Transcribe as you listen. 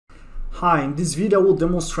Hi, in this video I will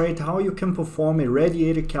demonstrate how you can perform a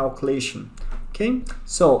radiator calculation. Okay,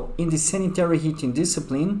 so in the sanitary heating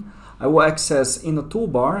discipline, I will access in the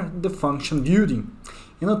toolbar the function building.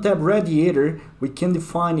 In the tab radiator, we can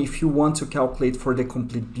define if you want to calculate for the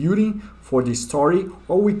complete building, for the story,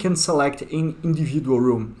 or we can select an individual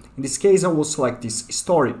room. In this case, I will select this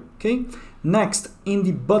story. Okay. Next, in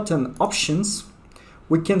the button options,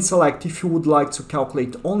 we can select if you would like to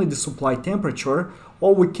calculate only the supply temperature,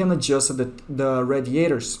 or we can adjust the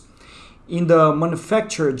radiators. In the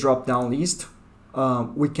manufacturer drop-down list,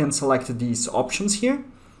 we can select these options here.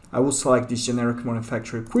 I will select this generic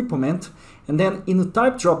manufacturer equipment, and then in the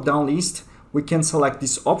type drop-down list, we can select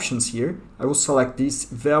these options here. I will select this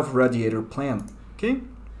valve radiator plan. Okay.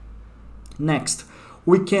 Next,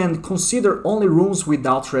 we can consider only rooms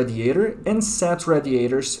without radiator and set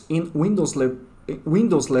radiators in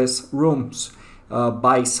windowless rooms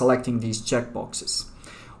by selecting these checkboxes.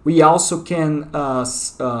 We also can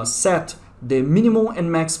set the minimum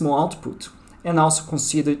and maximum output, and also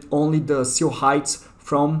consider only the seal heights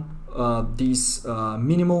from these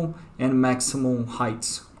minimum and maximum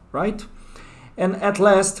heights, right? And at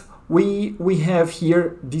last, we have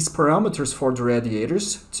here these parameters for the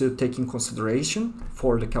radiators to take in consideration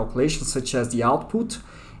for the calculation, such as the output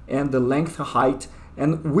and the length, height,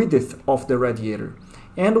 and width of the radiator.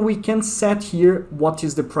 And we can set here what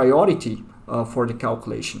is the priority for the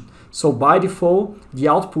calculation. So by default, the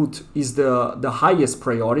output is the highest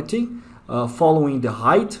priority, following the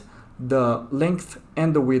height, the length,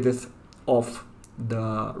 and the width of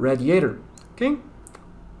the radiator. Okay.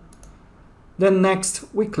 Then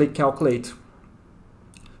next, we click calculate.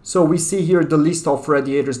 So we see here the list of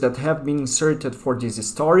radiators that have been inserted for this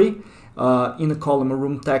story. In the column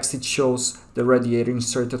room text, it shows the radiator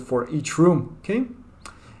inserted for each room. Okay.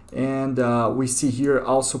 And we see here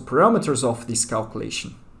also parameters of this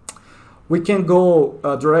calculation. We can go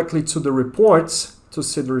directly to the reports to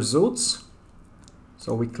see the results.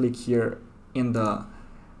 So we click here in the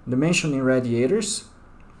dimensioning radiators,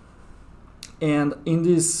 and in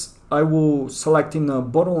this I will select in the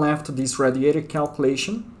bottom left this radiator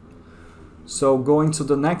calculation. So going to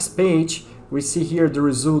the next page, we see here the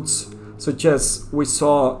results such as we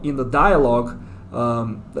saw in the dialog.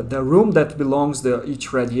 The room that belongs to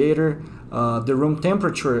each radiator, the room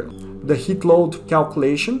temperature, the heat load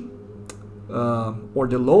calculation, or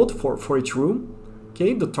the load for each room,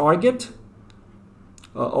 okay, the target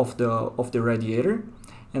of the radiator,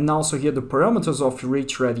 and also here the parameters of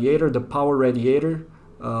each radiator, the power radiator,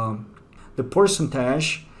 the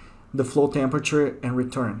percentage, the flow temperature, and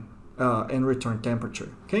return temperature.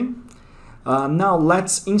 Okay. Now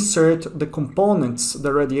let's insert the components,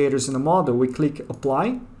 the radiators in the model. We click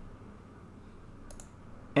apply,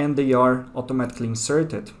 and they are automatically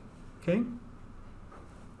inserted. Okay.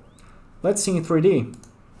 Let's see in 3D.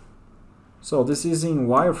 So this is in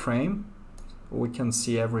wireframe. We can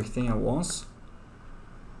see everything at once.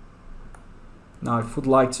 Now if would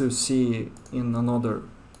like to see in another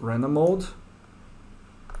random mode,